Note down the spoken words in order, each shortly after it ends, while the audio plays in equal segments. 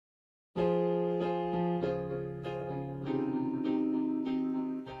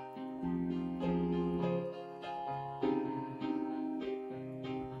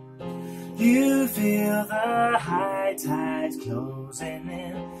You feel the high tides closing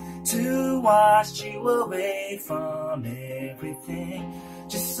in to wash you away from everything.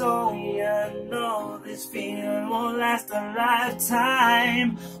 Just so you know, this feeling won't last a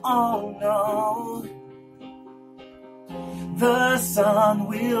lifetime. Oh no. The sun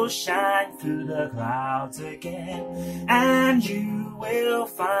will shine through the clouds again, and you will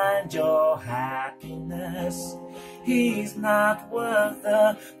find your happiness. He's not worth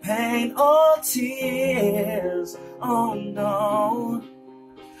the pain or tears. Oh no.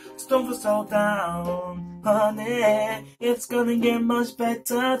 So don't feel so down, honey. It's gonna get much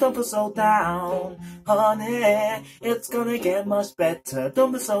better. Don't feel so down, honey. It's gonna get much better.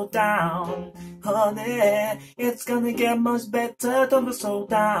 Don't feel so down, honey. It's gonna get much better. Don't feel so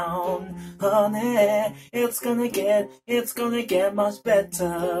down, honey. It's gonna get much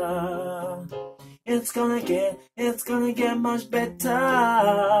better. It's gonna get much better.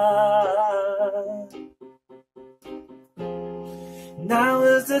 Now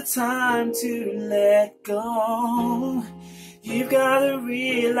is the time to let go. You've gotta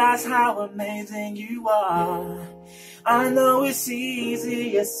realize how amazing you are. I know it's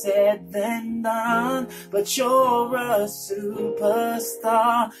easier said than done, but you're a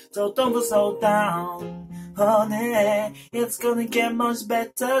superstar. So don't feel so down, honey. It's gonna get much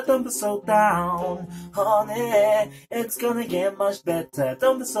better. Don't feel so down, honey. It's gonna get much better.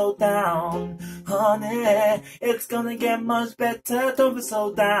 Don't feel so down, honey. It's gonna get much better. Don't feel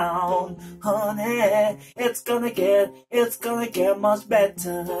so down, honey. It's gonna get much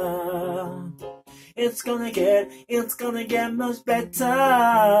better. It's gonna get much better.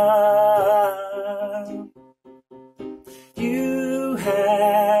 You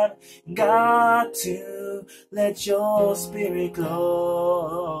have got to let your spirit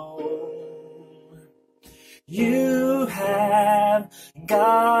glow. You have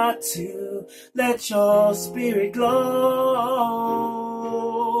got to let your spirit glow.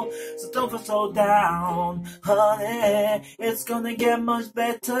 So don't feel so down, honey. It's gonna get much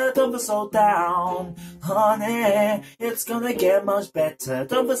better. Don't feel so down, honey. It's gonna get much better.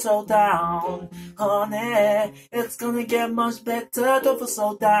 Don't feel so down, honey. It's gonna get much better. Don't feel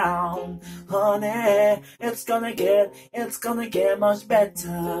so down, honey. It's gonna get much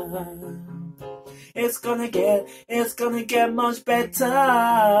better. It's gonna get much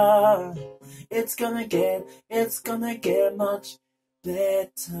better. It's gonna get much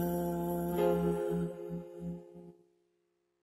better.